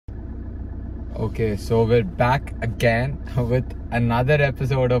Okay, so we're back again with another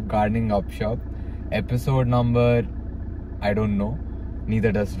episode of Gardening Upshop. Episode number, I don't know.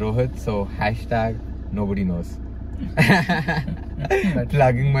 Neither does Rohit. So hashtag nobody knows.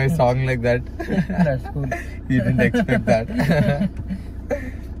 Plugging my song like that. That's cool. You didn't expect that.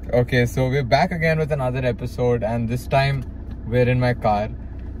 Okay, so we're back again with another episode, and this time we're in my car.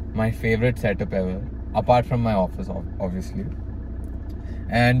 My favorite setup ever, apart from my office, obviously.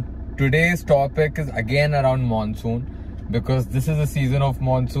 And today's topic is again around monsoon, because this is the season of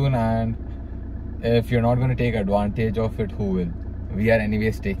monsoon, and if you're not going to take advantage of it, who will? We are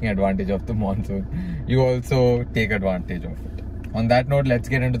anyways taking advantage of the monsoon. You also take advantage of it. On that note, let's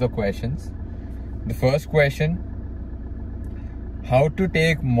get into the questions. The first question: how to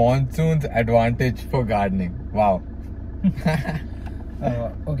take monsoon's advantage for gardening? Wow.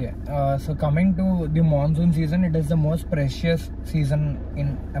 Okay, so coming to the monsoon season, it is the most precious season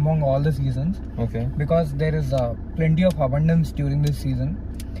among all the seasons. Okay. Because there is plenty of abundance during this season.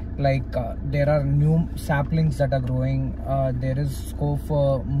 Like there are new saplings that are growing. There is scope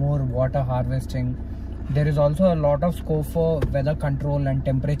for more water harvesting. There is also a lot of scope for weather control and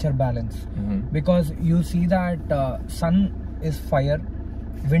temperature balance. Because you see that sun is fire,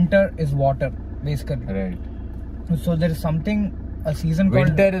 winter is water, basically. Right. So there is something. A season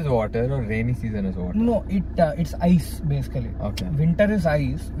winter is water or rainy season is water? No, it's ice basically. Okay. Winter is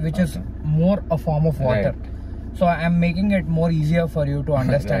ice, which is more a form of water. Right. So I am making it more easier for you to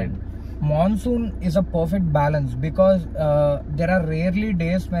understand. Right. Monsoon is a perfect balance, because there are rarely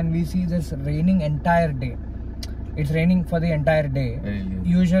days when we see this raining entire day. It's raining for the entire day. Really?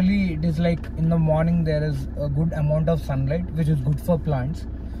 Usually it is like in the morning there is a good amount of sunlight, which is good for plants.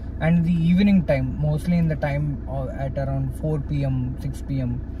 And in the evening time, mostly in the time at around 4 p.m., 6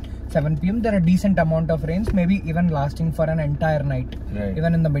 p.m., 7 p.m., there are decent amount of rains, maybe even lasting for an entire night,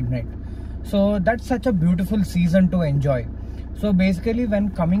 even in the midnight. So that's such a beautiful season to enjoy. So basically, when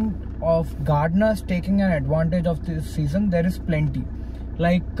coming of gardeners taking an advantage of this season, there is plenty.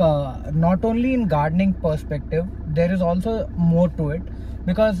 Like not only in gardening perspective, there is also more to it,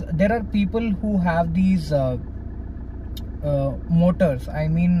 because there are people who have these motors. I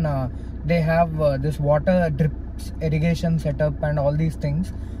mean, they have this water drips irrigation setup and all these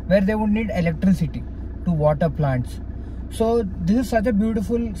things, where they would need electricity to water plants. So this is such a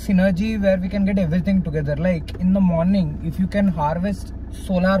beautiful synergy where we can get everything together. Like in the morning, if you can harvest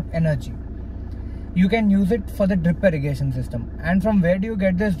solar energy, you can use it for the drip irrigation system. And from where do you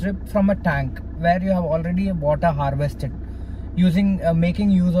get this drip? From a tank where you have already water harvested, using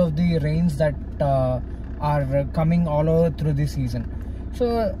making use of the rains that are coming all over through the season.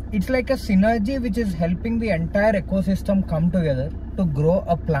 So it's like a synergy which is helping the entire ecosystem come together to grow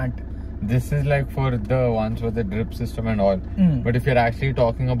a plant. This is like for the ones with the drip system and all. But if you're actually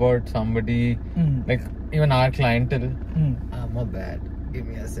talking about somebody, like even our clientele, my bad, give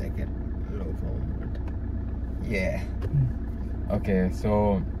me a second. Low forward. Yeah. Okay,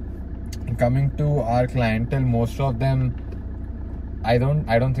 so coming to our clientele, most of them, I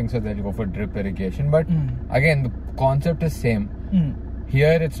don't think so they'll go for drip irrigation, but again the concept is same.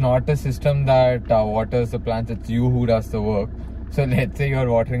 Here it's not a system that waters the plants, it's you who does the work. So let's say you're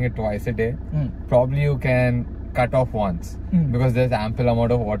watering it twice a day, probably you can cut off once, because there's ample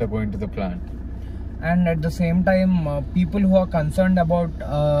amount of water going to the plant. And at the same time, people who are concerned about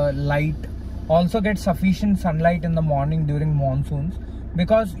light also get sufficient sunlight in the morning during monsoons,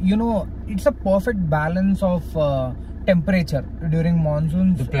 because you know it's a perfect balance of temperature during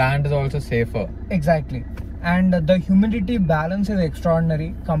monsoons. The plant is also safer. Exactly. And the humidity balance is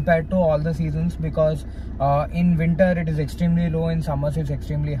extraordinary compared to all the seasons, because in winter it is extremely low, in summers it's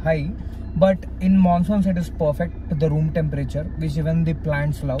extremely high, but in monsoons it is perfect to the room temperature, which even the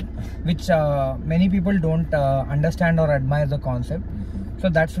plants love, which many people don't understand or admire the concept. So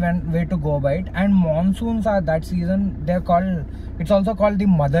that's one way to go by it. And monsoons are that season, it's also called the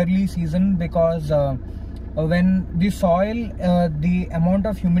motherly season, because when the soil, the amount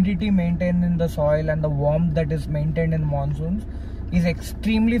of humidity maintained in the soil and the warmth that is maintained in monsoons is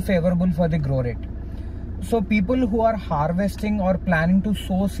extremely favorable for the grow rate. So people who are harvesting or planning to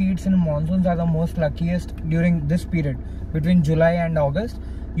sow seeds in monsoons are the most luckiest during this period between July and August.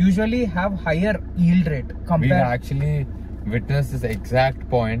 Usually have higher yield rate compared. We've actually witnessed this exact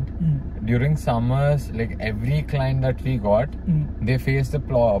point during summers. Like every client that we got, they faced the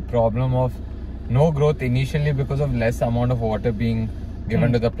problem of no growth initially because of less amount of water being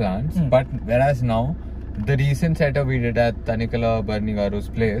given to the plants. But whereas now, the recent setup we did at Tanikala Barnigaru's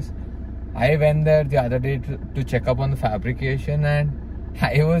place, I went there the other day to check up on the fabrication, and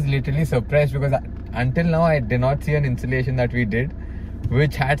I was literally surprised, because until now I did not see an installation that we did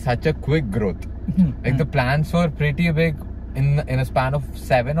which had such a quick growth. Like the plants were pretty big in a span of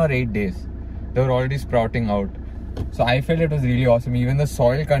 7 or 8 days. They were already sprouting out. So I felt it was really awesome. Even the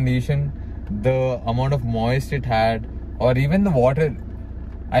soil condition, the amount of moist it had, or even the water.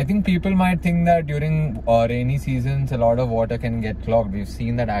 I think people might think that during rainy seasons a lot of water can get clogged. We've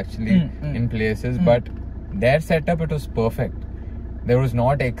seen that actually in places, but their setup, it was perfect. There was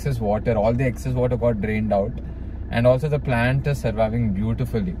not excess water. All the excess water got drained out, and also the plant is surviving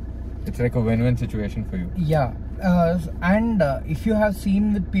beautifully. It's like a win-win situation for you. Yeah, and if you have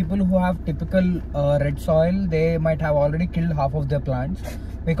seen with people who have typical red soil, they might have already killed half of their plants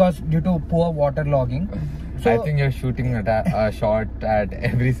because due to poor water logging. So, I think you're shooting a shot at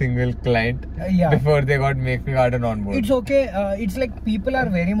every single client before they got Make Me Garden on board. It's okay. It's like people are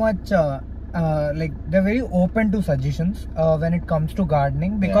very much like they're very open to suggestions when it comes to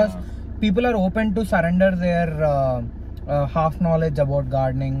gardening, because people are open to surrender their half knowledge about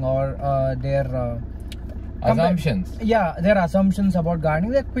gardening or their assumptions. Their assumptions about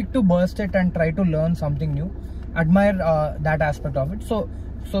gardening. They're quick to burst it and try to learn something new. Admire that aspect of it.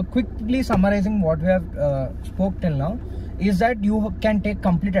 So quickly summarizing what we have spoke till now is that you can take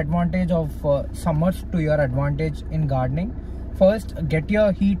complete advantage of summers to your advantage in gardening. First, get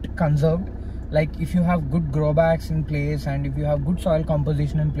your heat conserved. Like if you have good grow bags in place and if you have good soil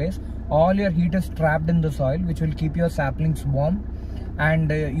composition in place, all your heat is trapped in the soil, which will keep your saplings warm.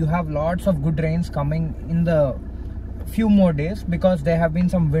 And you have lots of good rains coming in the few more days, because there have been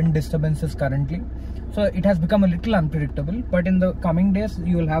some wind disturbances currently. So it has become a little unpredictable, but in the coming days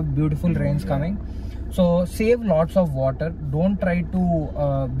you will have beautiful rains coming. So save lots of water. Don't try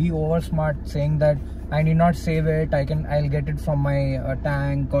to be over smart saying that I need not save it, I'll get it from my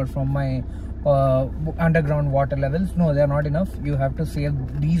tank or from my underground water levels. No, they're not enough. You have to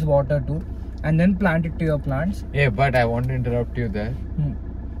save these water too, and then plant it to your plants. Yeah, but I want to interrupt you there.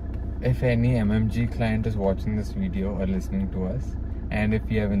 If any MMG client is watching this video or listening to us, and if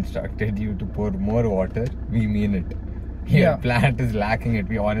we have instructed you to pour more water, we mean it. Your plant is lacking it.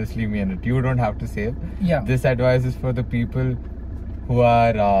 We honestly mean it. You don't have to save. This advice is for the people who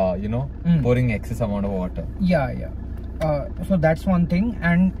are, pouring excess amount of water. So that's one thing.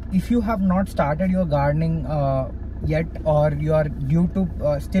 And if you have not started your gardening yet, or you are due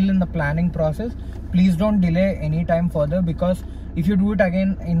to still in the planning process, please don't delay any time further, because if you do it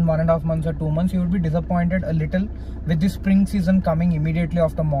again in 1.5 months or 2 months, you will be disappointed a little with the spring season coming immediately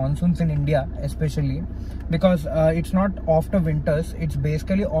after monsoons in India, especially because it's not after winters, it's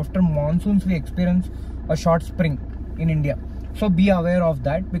basically after monsoons we experience a short spring in India. So be aware of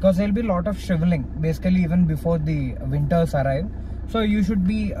that, because there will be a lot of shriveling basically even before the winters arrive. So you should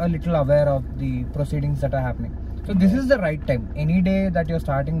be a little aware of the proceedings that are happening. So this is the right time. Any day that you're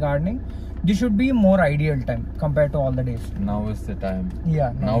starting gardening, this should be more ideal time compared to all the days. Now is the time.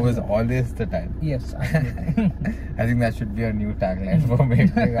 Now is always the time. Yes. I think that should be a new tagline for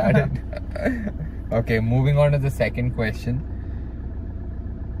Make Me Garden. Okay, moving on to the second question.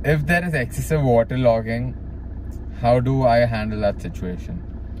 If there is excessive water logging, how do I handle that situation?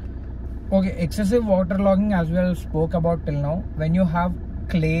 Okay, excessive water logging, as we have spoke about till now, when you have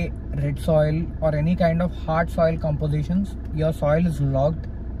clay, red soil or any kind of hard soil compositions, your soil is logged.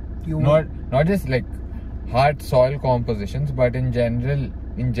 Not just like hard soil compositions, but in general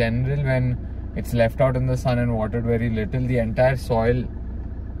when it's left out in the sun and watered very little, the entire soil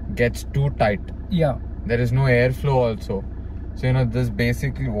gets too tight. There is no airflow also. So this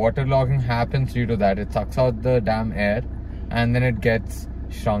basically water logging happens due to that. It sucks out the damn air and then it gets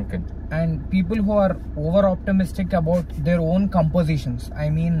shrunken. And people who are over optimistic about their own compositions, I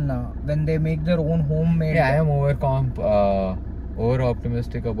mean when they make their own homemade. I am over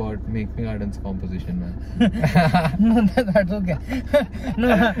optimistic about Make Me Garden's composition, man. No, that's okay. No,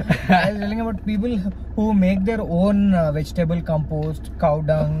 I was telling about people who make their own vegetable compost, cow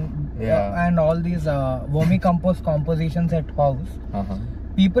dung, and all these vermicompost compositions at house.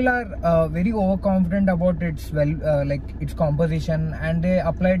 People are very overconfident about its its composition, and they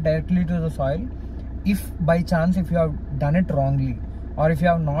apply it directly to the soil. If by chance if you have done it wrongly, or if you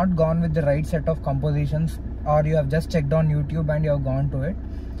have not gone with the right set of compositions, or you have just checked on YouTube and you have gone to it,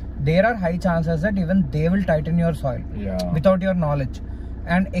 there are high chances that even they will tighten your soil without your knowledge.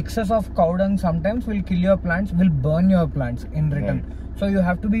 And excess of cow dung sometimes will kill your plants, will burn your plants in return. So you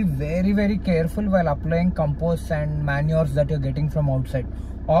have to be very, very careful while applying composts and manures that you're getting from outside.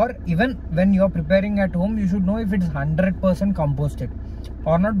 Or even when you're preparing at home, you should know if it's 100% composted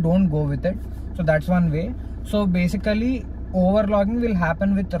or not. Don't go with it. So that's one way. So basically, overlogging will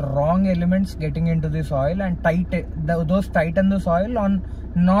happen with wrong elements getting into the soil and those tighten the soil on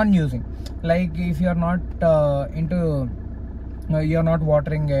non-using. Like if you're not into you're not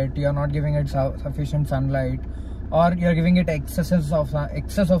watering it, you're not giving it sufficient sunlight, or you're giving it excess of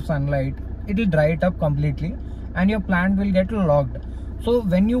sunlight, it will dry it up completely and your plant will get logged. So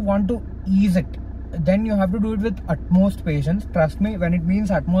when you want to ease it, then you have to do it with utmost patience. Trust me, when it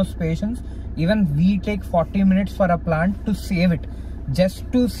means utmost patience, even we take 40 minutes for a plant to save it. Just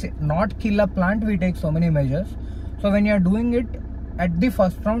to not kill a plant, we take so many measures. So when you're doing it at the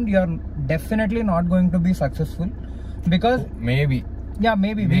first round, you're definitely not going to be successful, because maybe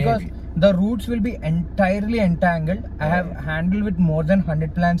because the roots will be entirely entangled. I have handled with more than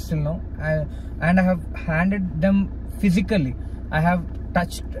 100 plants till now, and I have handled them physically. I have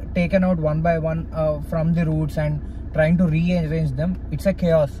taken out one by one from the roots and trying to rearrange them. It's a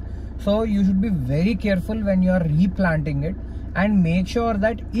chaos. So you should be very careful when you are replanting it, and make sure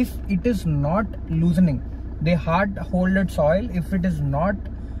that if it is not loosening the hard holded soil, if it is not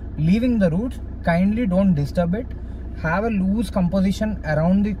leaving the roots, kindly don't disturb it. Have a loose composition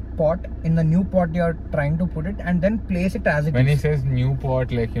around the pot, in the new pot you are trying to put it, and then place it as it is. When he says new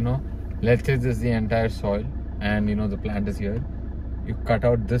pot, like, let's say this is the entire soil and the plant is here. You cut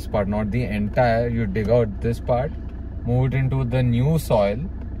out this part, not the entire. You dig out this part, move it into the new soil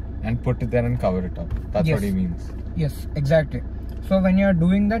and put it there and cover it up. That's what he means. Yes, exactly. So when you are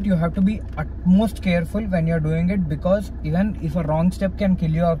doing that, you have to be utmost careful when you are doing it, because even if a wrong step can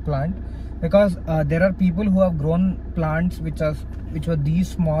kill your plant, because there are people who have grown plants which were these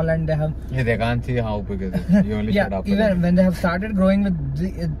small, and they have they can't see how big is it. You only shut up. Even when they have started growing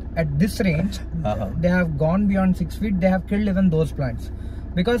with at this range, they have gone beyond 6 feet. They have killed even those plants,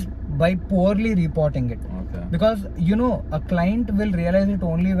 because by poorly repotting it. Okay. Because a client will realize it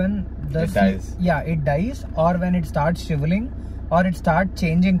only when it dies. It dies, or when it starts shriveling, or it starts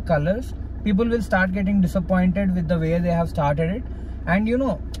changing colors. People will start getting disappointed with the way they have started it. And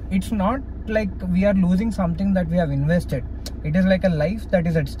it's not like we are losing something that we have invested. It is like a life that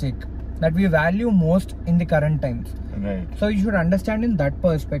is at stake, that we value most in the current times. Right. So you should understand in that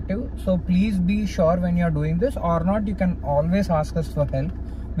perspective. So please be sure when you are doing this, or not, you can always ask us for help.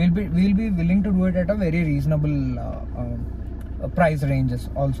 We'll be willing to do it at a very reasonable price ranges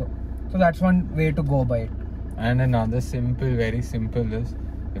also. So that's one way to go by it. And another very simple is,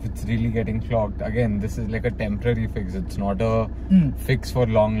 if it's really getting clogged, again, this is like a temporary fix. It's not a fix for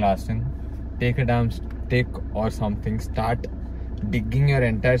long lasting. Take a damn stick or something, start digging your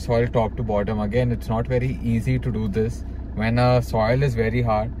entire soil top to bottom. Again, it's not very easy to do this when a soil is very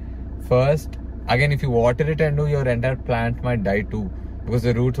hard. First, again, if you water it and do, your entire plant might die too, because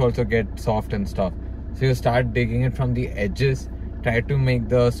the roots also get soft and stuff. So you start digging it from the edges, try to make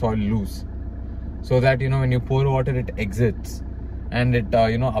the soil loose, so that when you pour water, it exits and it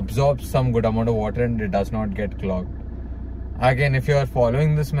absorbs some good amount of water and it does not get clogged. Again, if you are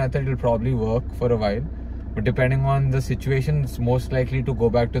following this method, it will probably work for a while, but depending on the situation, it's most likely to go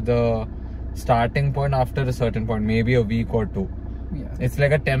back to the starting point after a certain point, maybe a week or two. It's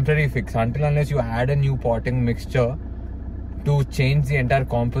like a temporary fix until unless you add a new potting mixture to change the entire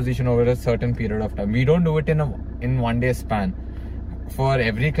composition over a certain period of time. We don't do it in 1 day span. For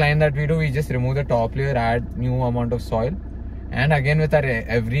every client that we do, we just remove the top layer, add new amount of soil, and again with our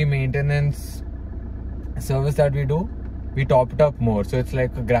every maintenance service that we do, we top it up more. So it's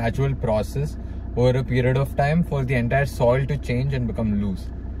like a gradual process over a period of time for the entire soil to change and become loose.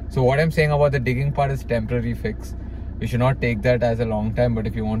 So what I'm saying about the digging part is temporary fix. You should not take that as a long time, but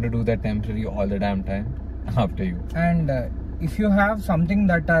if you want to do that temporary all the damn time, up to you. And if you have something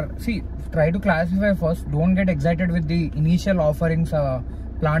that try to classify first. Don't get excited with the initial offerings a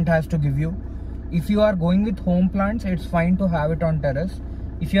plant has to give you. If you are going with home plants, it's fine to have it on terrace.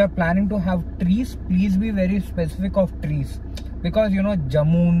 If you are planning to have trees, please be very specific of trees, because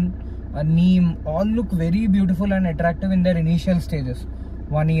jamun, neem all look very beautiful and attractive in their initial stages.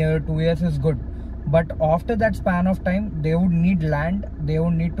 1 year, 2 years is good, but after that span of time, they would need land, they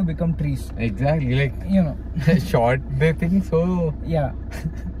would need to become trees. Exactly, like short they think so. Yeah.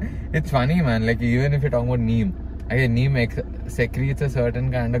 It's funny, man, like even if you're talking about neem, again, neem secretes a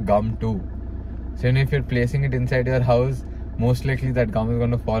certain kind of gum too. So if you're placing it inside your house, most likely that gum is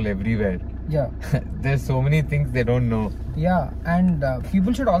going to fall everywhere. Yeah. There's so many things they don't know. Yeah, and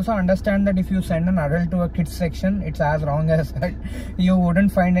people should also understand that if you send an adult to a kids section, it's as wrong as that. You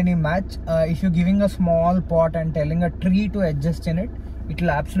wouldn't find any match. If you're giving a small pot and telling a tree to adjust in it, it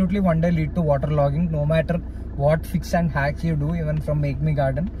will absolutely one day lead to waterlogging, no matter what fix and hacks you do, even from Make Me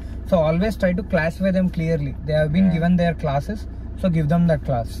Garden. So always try to classify them clearly. They have been given their classes, so give them that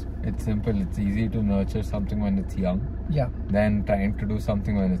class. It's simple. It's easy to nurture something when it's young. Yeah. Than trying to do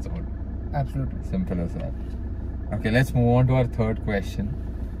something when it's old. Absolutely. Simple as that. Okay, let's move on to our third question.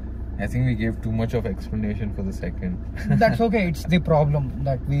 I think we gave too much of explanation for the second. That's okay. It's the problem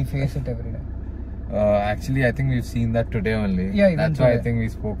that we face it every day. Actually, I think we've seen that today only. Yeah, even that's why I today. think we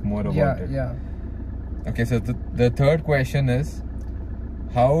spoke more about Yeah, it. yeah. Okay, so the third question is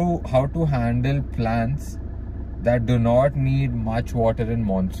how to handle plants that do not need much water in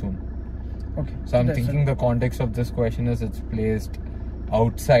monsoon. Okay. So I'm That's thinking the context of this question is it's placed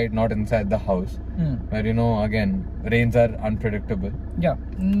outside, not inside the house, where again rains are unpredictable. Yeah,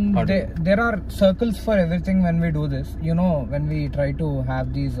 How do there are circles for everything when we do this. When we try to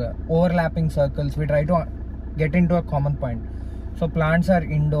have these overlapping circles, we try to get into a common point. So plants are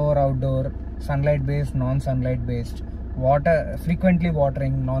indoor, outdoor, sunlight based, non-sunlight based, water, frequently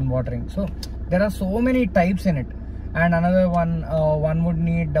watering, non-watering. So there are so many types in it. And another one would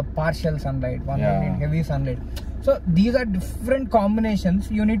need the partial sunlight, one would need heavy sunlight. So these are different combinations.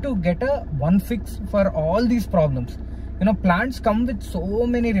 You need to get one fix for all these problems. Plants come with so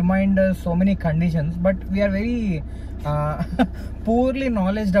many reminders, so many conditions, but we are very poorly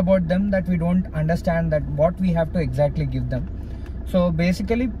knowledge about them that we don't understand that what we have to exactly give them. So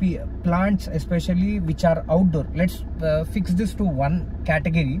basically plants, especially which are outdoor, let's fix this to one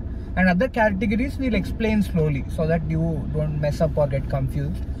category, and other categories we'll explain slowly so that you don't mess up or get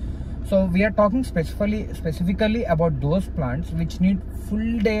confused. So we are talking specifically about those plants which need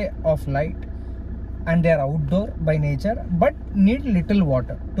full day of light and they are outdoor by nature but need little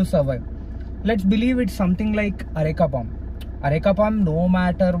water to survive. Let's believe it's something like areca palm. Areca palm, no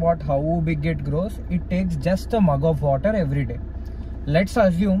matter how big it grows, it takes just a mug of water every day. Let's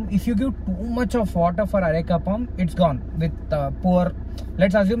assume if you give too much of water for areca palm, it's gone with poor.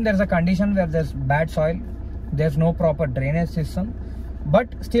 Let's assume there's a condition where there's bad soil, there's no proper drainage system, but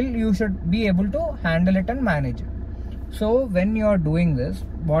still you should be able to handle it and manage it. So when you are doing this,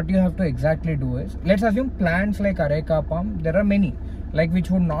 what you have to exactly do is, let's assume plants like areca palm, there are many like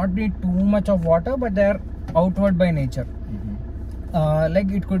which would not need too much of water but they are outward by nature. Like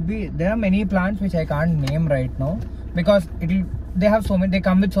it could be, there are many plants which I can't name right now because they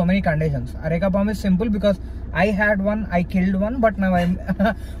come with so many conditions. Areca palm is simple because I had one, I killed one, but now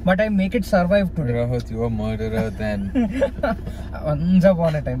but I make it survive today. Rahut, you are a murderer then. Once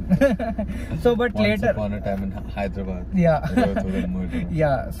upon a time. So but Once later upon a time in Hyderabad. Yeah. Rahut was a murderer.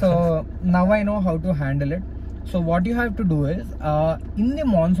 Yeah, so now I know how to handle it. So what you have to do is, in the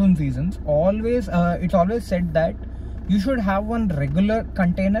monsoon seasons, it's always said that you should have one regular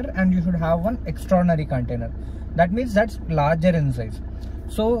container and you should have one extraordinary container. That means that's larger in size.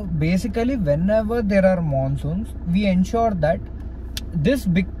 So basically whenever there are monsoons, we ensure that this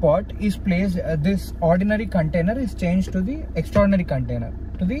big pot is placed, this ordinary container is changed to the extraordinary container,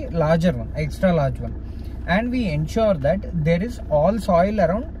 to the larger one, extra large one. And we ensure that there is all soil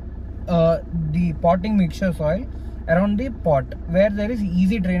around the potting mixture soil around the pot where there is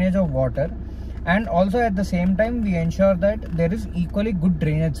easy drainage of water, and also at the same time we ensure that there is equally good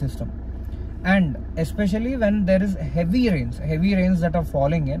drainage system. And especially when there is heavy rains that are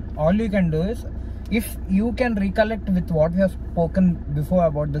falling in, all you can do is, if you can recollect with what we have spoken before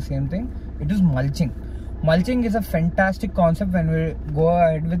about the same thing, it is mulching. Mulching is a fantastic concept when we go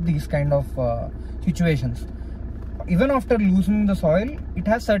ahead with these kind of situations. Even after loosening the soil, it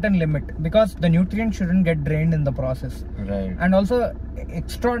has certain limit because the nutrients shouldn't get drained in the process. Right. And also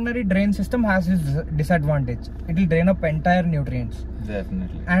extraordinary drain system has its disadvantage. It will drain up entire nutrients.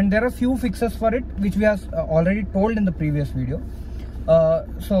 Definitely. And there are few fixes for it which we have already told in the previous video.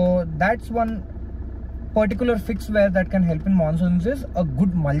 So that's one particular fix where that can help in monsoons is a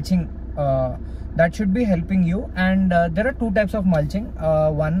good mulching. That should be helping you. And there are two types of mulching.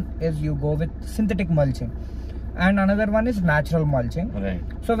 One is you go with synthetic mulching and another one is natural mulching. Right.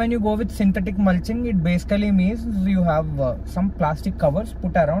 So when you go with synthetic mulching, it basically means you have some plastic covers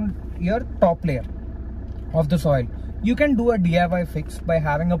put around your top layer of the soil. You can do a DIY fix by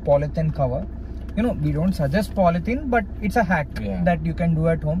having a polythene cover. We don't suggest polythene, but it's a hack that you can do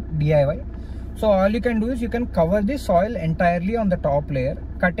at home, DIY. So all you can do is you can cover the soil entirely on the top layer,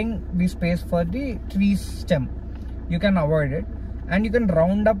 cutting the space for the tree stem. You can avoid it. And you can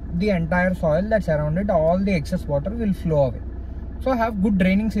round up the entire soil that's around it. All the excess water will flow away. So have good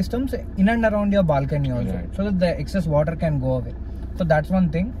draining systems in and around your balcony also, so that the excess water can go away. So that's one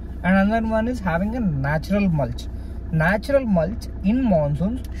thing. And another one is having a natural mulch. Natural mulch in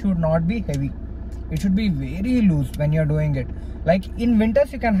monsoons should not be heavy. It should be very loose when you're doing it. Like in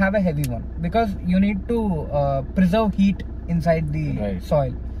winters you can have a heavy one because you need to preserve heat inside the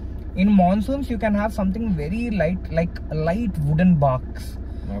soil. In monsoons you can have something very light, like light wooden barks.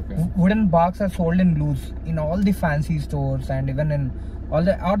 Okay. Wooden barks are sold in loose in all the fancy stores and even in all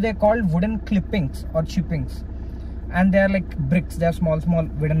the, or they're called wooden clippings or chippings. and they are like bricks. They are small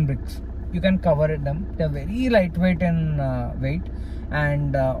wooden bricks. You can cover them. They are very lightweight in weight,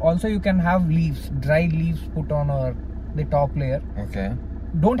 and also you can have leaves, dry leaves put on the top layer. Okay.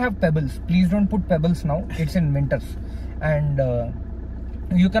 Don't have pebbles. Please don't put pebbles now. It's in winters. And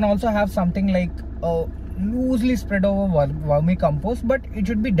you can also have something like loosely spread over vermicompost, but it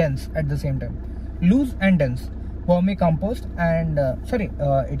should be dense at the same time. Loose and dense. Vermicompost and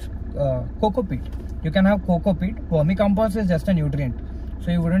it's coco peat. You can have coco peat. Vermicompost is just a nutrient,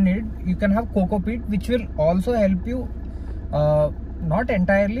 so you wouldn't need it. You can have coco peat, which will also help you, not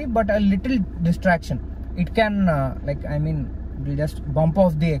entirely, but a little distraction. It can will just bump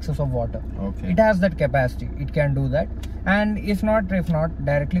off the excess of water. Okay. It has that capacity. It can do that. And if not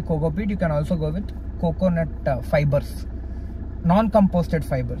directly coco peat, you can also go with coconut fibers, non-composted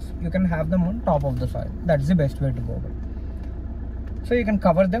fibers. You can have them on top of the soil. That's the best way to go with. So you can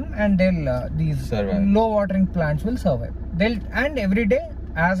cover them, and they'll these survive. Low watering plants will survive. And every day,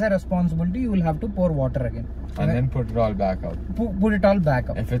 as a responsibility, you will have to pour water again. And then put it all back up. Put it all back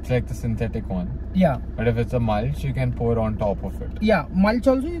up. If it's like the synthetic one. Yeah. But if it's a mulch, you can pour on top of it. Yeah, mulch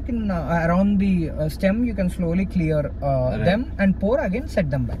also you can around the stem. You can slowly clear them and pour again. Set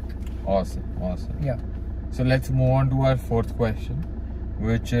them back. Awesome. Yeah. So let's move on to our fourth question,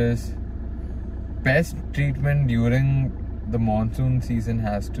 which is pest treatment during the monsoon season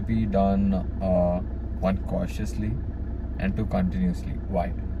has to be done one cautiously and two continuously.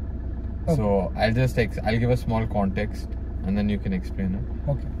 Why? Okay. So I'll give a small context and then you can explain it.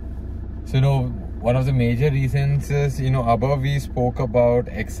 Okay. So one of the major reasons is above we spoke about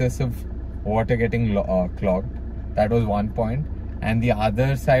excessive water getting clogged. That was one point. And the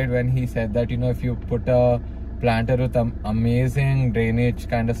other side, when he said that if you put a planter with an amazing drainage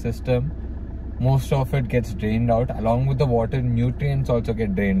kind of system, most of it gets drained out. Along with the water, nutrients also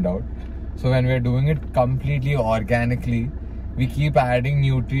get drained out. So when we're doing it completely organically, we keep adding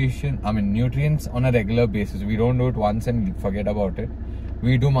nutrients on a regular basis. We don't do it once and forget about it.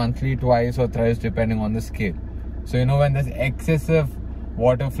 We do monthly, twice or thrice depending on the scale. So when there's excessive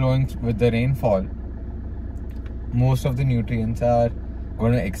water flowing with the rainfall, most of the nutrients are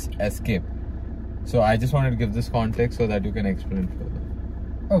going to escape. So I just wanted to give this context so that you can explain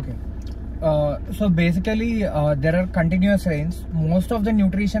further. Okay. So basically there are continuous rains. Most of the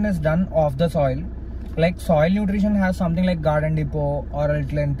nutrition is done off the soil. Like soil nutrition has something like garden depot or a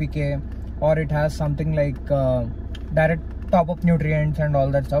little NPK, or it has something like direct top up nutrients and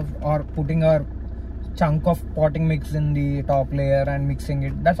all that stuff, or putting a chunk of potting mix in the top layer and mixing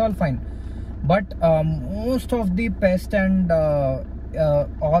it. That's all fine. But most of the pest and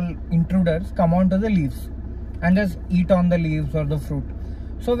all intruders come onto the leaves and just eat on the leaves or the fruit.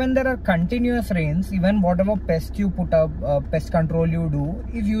 So when there are continuous rains, even whatever pest you put up, pest control you do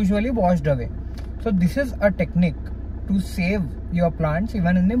is usually washed away. So this is a technique to save your plants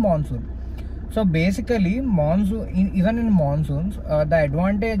even in the monsoon. So basically even in monsoons, the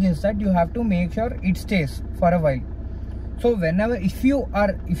advantage is that you have to make sure it stays for a while. So if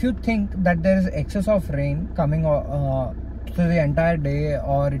you think that there is excess of rain coming through the entire day,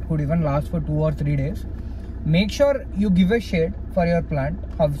 or it could even last for 2 or 3 days, make sure you give a shade for your plant.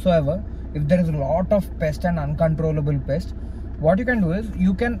 However, if there is a lot of pest and uncontrollable pest, what you can do is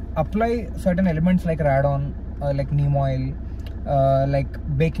you can apply certain elements like radon, like neem oil,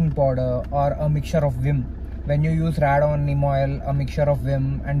 like baking powder, or a mixture of vim. When you use radon, neem oil, a mixture of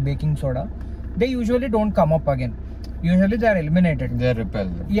vim and baking soda, they usually don't come up again. Usually they are eliminated. They repel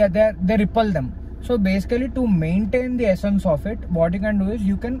them. Yeah, they repel them. So basically, to maintain the essence of it, what you can do is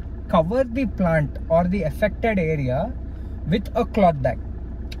you can cover the plant or the affected area with a cloth bag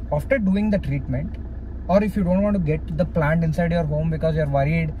after doing the treatment. Or if you don't want to get the plant inside your home because you're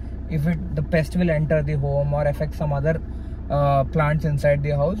worried if the pest will enter the home or affect some other plants inside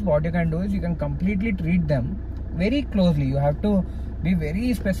the house, what you can do is you can completely treat them very closely. You have to be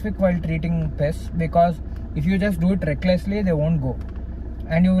very specific while treating pests, because if you just do it recklessly, they won't go,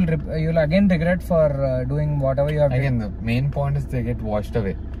 and you will again regret for doing whatever you have Again, the main point is they get washed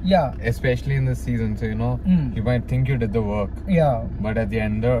away. Yeah. Especially in this season, so you might think you did the work. Yeah. But at the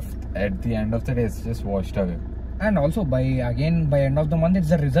end of the day, it's just washed away. And also by end of the month, it's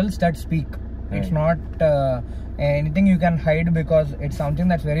the results that speak. Right. It's not anything you can hide, because it's something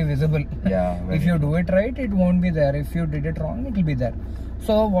that's very visible. Yeah. If you do it right, it won't be there. If you did it wrong, it will be there.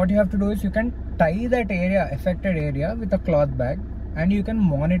 So what you have to do is you can tie that affected area with a cloth bag, and you can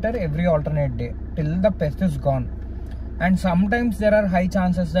monitor every alternate day till the pest is gone. And sometimes there are high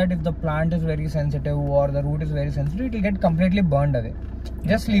chances that if the plant is very sensitive or the root is very sensitive, it will get completely burned away.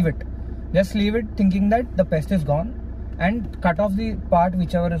 Just leave it. Just leave it thinking that the pest is gone, and cut off the part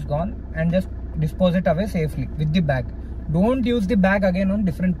whichever is gone, and just dispose it away safely with the bag. Don't use the bag again on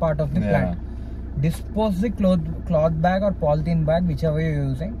different part of the plant. Dispose the cloth bag or polythene bag, whichever you're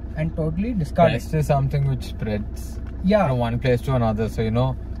using, and totally discard Pest is something which spreads Yeah. from one place to another.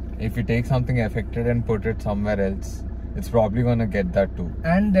 So, if you take something affected and put it somewhere else, it's probably going to get that too.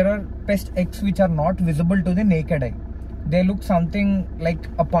 And there are pest eggs which are not visible to the naked eye. They look something like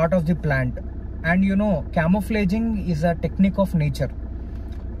a part of the plant. And camouflaging is a technique of nature.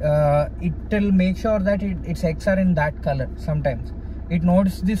 It will make sure that its eggs are in that color sometimes. It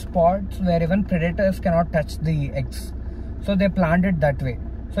notes the spots where even predators cannot touch the eggs. So they plant it that way.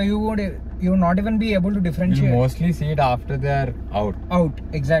 So you would not even be able to differentiate. You mostly see it after they're out.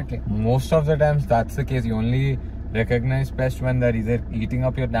 Exactly. Most of the times that's the case. You only recognize pests when they're either eating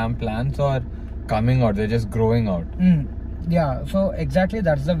up your damn plants or coming out. They're just growing out. Yeah, so exactly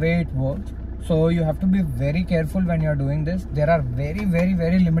that's the way it works. So you have to be very careful when you're doing this. There are very, very,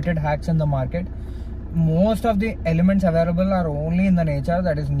 very limited hacks in the market. Most of the elements available are only in the nature,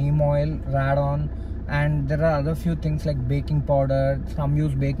 that is neem oil, radon, and there are other few things like baking powder. Some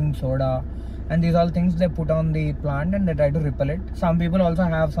use baking soda, and these all things they put on the plant and they try to repel it. Some people also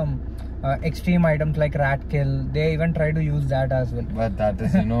have some extreme items like rat kill. They even try to use that as well. But that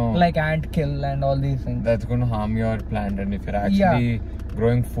is, like ant kill and all these things. That's going to harm your plant. And if you're actually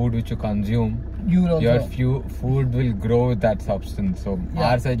growing food which you consume, your food will grow with that substance. So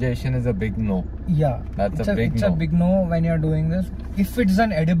our suggestion is a big no. Yeah, it's a big no when you're doing this. If it's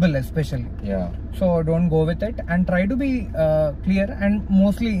an edible, especially. Yeah. So don't go with it and try to be clear. And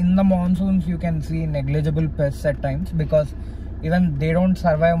mostly in the monsoons, you can see negligible pests at times because even they don't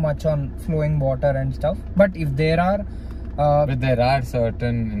survive much on flowing water and stuff. But if there are, but there are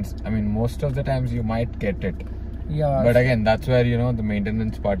certain. Most of the times you might get it. Yeah. But again, that's where the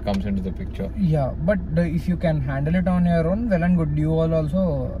maintenance part comes into the picture. Yeah, but if you can handle it on your own, well and good. You all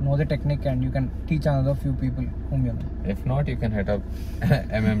also know the technique and you can teach another few people whom you know. If not, you can hit up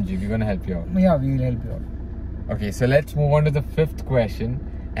MMG. We're gonna help you out. Yeah, we'll help you out. Okay, so let's move on to the fifth question,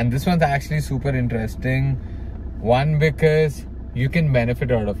 and this one's actually super interesting. One, because you can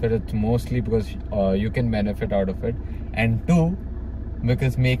benefit out of it. It's mostly because you can benefit out of it, and two,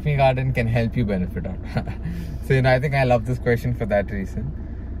 because Make Me Garden can help you benefit out. So I think I love this question for that reason.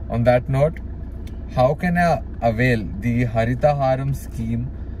 On that note, how can I avail the Harita Haram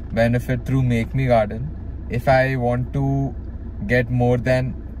scheme benefit through Make Me Garden if I want to get more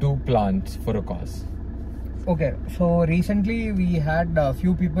than 2 plants for a cause? Okay, so recently we had a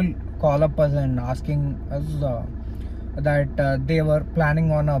few people call up us and asking us that they were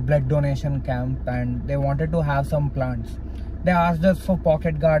planning on a blood donation camp and they wanted to have some plants. They asked us for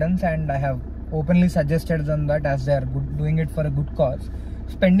pocket gardens, and I have openly suggested them that as they are doing it for a good cause,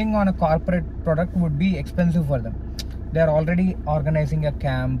 spending on a corporate product would be expensive for them. They are already organizing a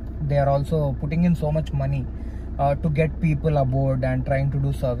camp. They are also putting in so much money to get people aboard and trying to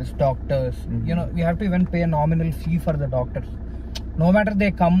do service. Doctors, we have to even pay a nominal fee for the doctors. No matter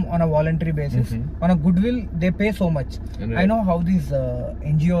they come on a voluntary basis, on a goodwill, they pay so much. Right. I know how these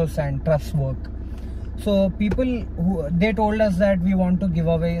NGOs and trusts work. So people they told us that we want to give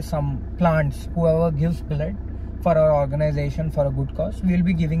away some plants. Whoever gives blood for our organization for a good cause, we'll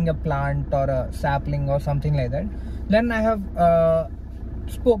be giving a plant or a sapling or something like that. Then I have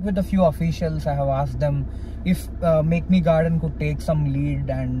spoke with a few officials. I have asked them if Make Me Garden could take some lead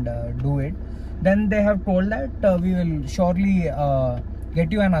and do it. Then they have told that we will surely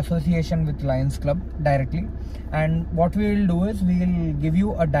get you an association with Lions Club directly, and what we will do is we will give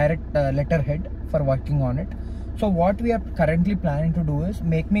you a direct letterhead for working on it. So what we are currently planning to do is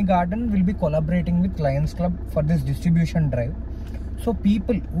Make Me Garden will be collaborating with Lions Club for this distribution drive. So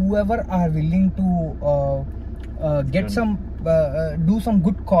people, whoever are willing to get some do some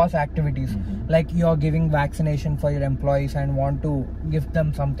good cause activities, like you're giving vaccination for your employees and want to give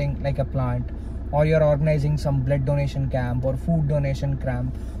them something like a plant, or you're organizing some blood donation camp or food donation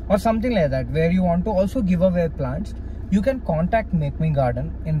camp or something like that, where you want to also give away plants, you can contact Make Me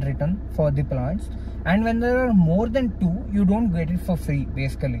Garden in return for the plants. And when there are more than 2, you don't get it for free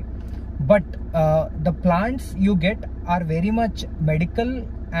basically, but the plants you get are very much medical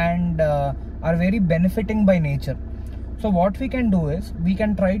and are very benefiting by nature. So what we can do is we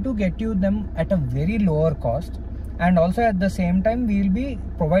can try to get you them at a very lower cost, and also at the same time we will be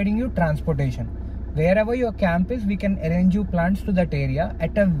providing you transportation. Wherever your camp is, we can arrange you plants to that area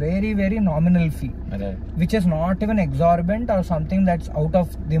at a very, very nominal fee, right, which is not even exorbitant or something that's out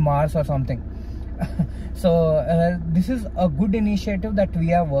of the Mars or something. So this is a good initiative that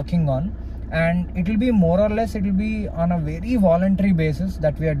we are working on, and it will be more or less, it will be on a very voluntary basis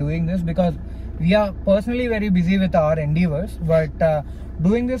that we are doing this, because we are personally very busy with our endeavors, but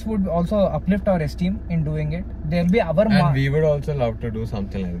Doing this would also uplift our esteem in doing it. There'll be our And we would also love to do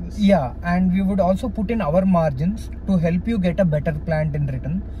something like this. yeah, and we would also put in our margins to help you get a better plant in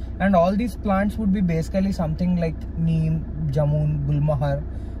return. And all these plants would be basically something like neem, jamun, gulmahar,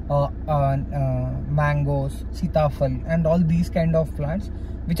 mangoes, sitafal, and all these kind of plants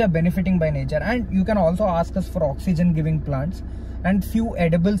which are benefiting by nature. And you can also ask us for oxygen giving plants and few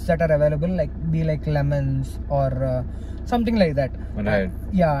edibles that are available, like lemons or something like that. Right.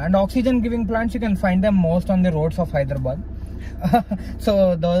 Yeah, and oxygen giving plants, you can find them most on the roads of Hyderabad.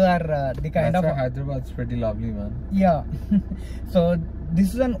 So those are the kind That's of why Hyderabad's pretty lovely, man. yeah. So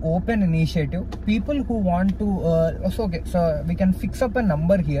this is an open initiative. People who want to so we can fix up a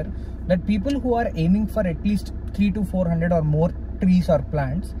number here that people who are aiming for at least 300 to 400 or more trees or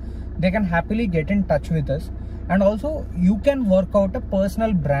plants, they can happily get in touch with us. And also you can work out a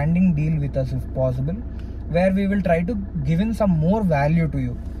personal branding deal with us if possible, where we will try to give in some more value to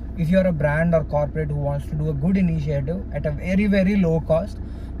you. If you are a brand or corporate who wants to do a good initiative at a very, very low cost,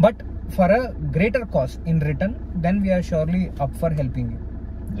 but for a greater cost in return, then we are surely up for helping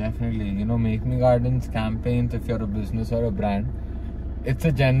you. Definitely. You know, Make Me Gardens campaigns, if you're a business or a brand, it's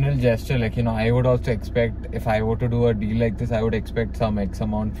a general gesture. Like, you know, I would also expect, if I were to do a deal like this, I would expect some X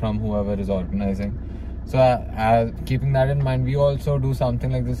amount from whoever is organizing. So keeping that in mind, we also do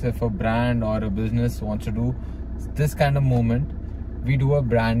something like this. If a brand or a business wants to do this kind of movement, we do a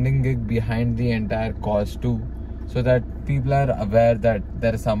branding gig behind the entire cause too, so that people are aware that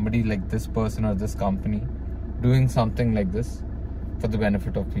there is somebody like this person or this company doing something like this for the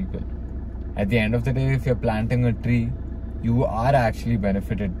benefit of people. At the end of the day, if you're planting a tree, you are actually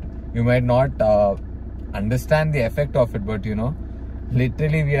benefited. You might not understand the effect of it, but you know,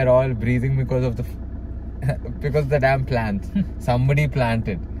 literally we are all breathing because of the damn plants. Somebody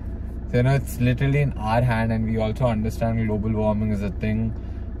planted. So, you know, it's literally in our hand, and we also understand global warming is a thing.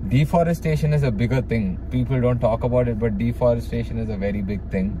 Deforestation is a bigger thing. People don't talk about it, but deforestation is a very big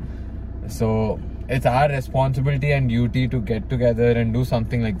thing. So it's our responsibility and duty to get together and do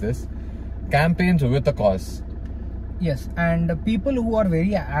something like this. Campaigns with a cause. Yes, and people who are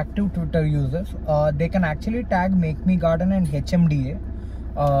very active Twitter users, they can actually tag Make Me Garden and HMDA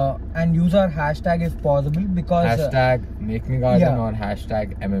and use our hashtag if possible, because hashtag Make Me Garden yeah. or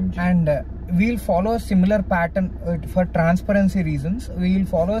hashtag MMG. And we'll follow a similar pattern for transparency reasons. We'll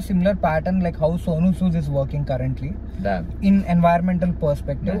follow a similar pattern like how Sonu Sood is working currently. Damn. In environmental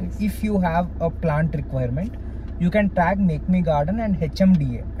perspective. Nice. If you have a plant requirement, you can tag Make Me Garden and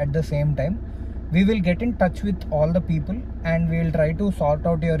HMDA at the same time. We will get in touch with all the people and we will try to sort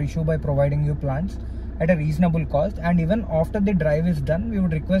out your issue by providing you plants at a reasonable cost. And even after the drive is done, we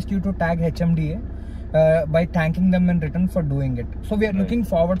would request you to tag HMDA by thanking them in return for doing it. So we are looking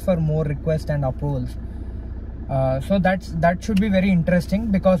forward for more requests and approvals. So that should be very interesting,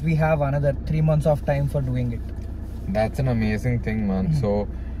 because we have another 3 months of time for doing it. That's an amazing thing, man. So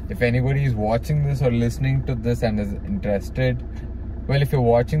if anybody is watching this or listening to this and is interested, well, if you're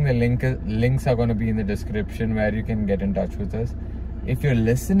watching, the links are going to be in the description where you can get in touch with us. If you're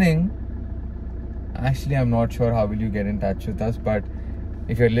listening, actually I'm not sure how will you get in touch with us, but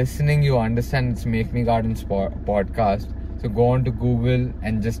if you're listening, you understand it's Make Me Garden podcast. So go on to Google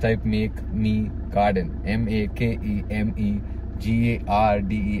and just type Make Me Garden,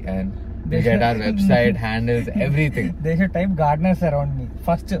 MAKEMEGARDEN. You get our website, handles, everything. They should type gardeners around me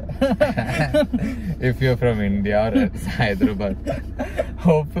first. If you're from India or Hyderabad.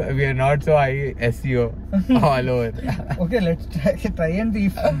 Hope we are not so high SEO all over. Okay, let's try and see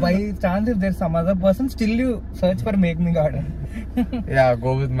if by chance if there's some other person, still you search for Make Me Garden. Yeah,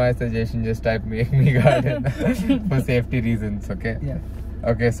 go with my suggestion, just type Make Me Garden for safety reasons, okay? Yeah.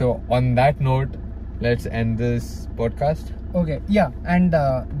 Okay, so on that note, let's end this podcast. Okay, yeah, and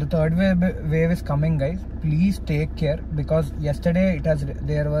the third wave is coming, guys. Please take care, because yesterday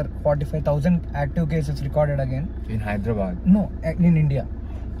there were 45,000 active cases recorded again. In Hyderabad? No, in India.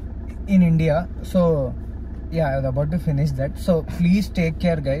 In India. So, yeah, I was about to finish that. So, please take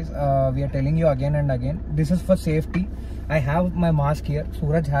care, guys. We are telling you again and again. This is for safety. I have my mask here.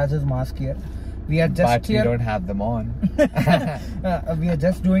 Suraj has his mask here. We are just but here. We don't have them on. We are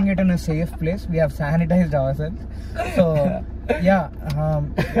just doing it in a safe place. We have sanitized ourselves. So, yeah,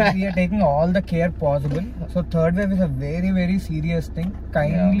 we are taking all the care possible. So, third wave is a very, very serious thing.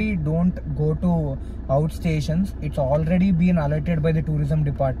 Kindly don't go to outstations. It's already been alerted by the tourism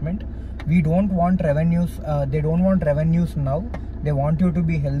department. We don't want revenues. They don't want revenues now. They want you to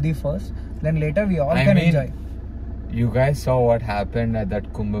be healthy first. Then later we all can enjoy. You guys saw what happened at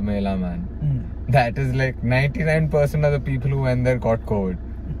that Kumbh Mela, man. That is like 99% of the people who went there got COVID.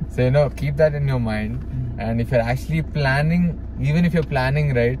 So, you know, keep that in your mind. And if you're actually planning even if you're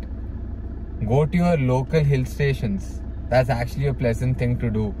planning right, go to your local hill stations. That's actually a pleasant thing to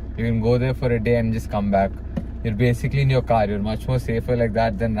do. You can go there for a day and just come back. You're basically in your car. You're much more safer like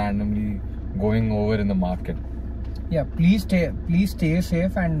that than randomly going over in the market. Yeah, please stay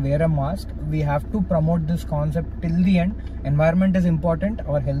safe and wear a mask. We have to promote this concept till the end. Environment is important,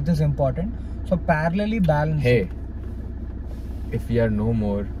 our health is important. So parallelly balance. Hey, if we are no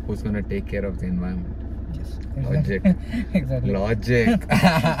more, who's gonna take care of the environment? Yes, Logic. exactly. Logic.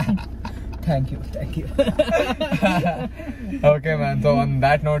 Thank you. Okay, man. So on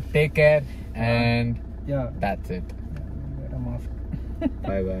that note, take care, and Yeah. that's it. Wear a mask.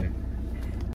 Bye bye.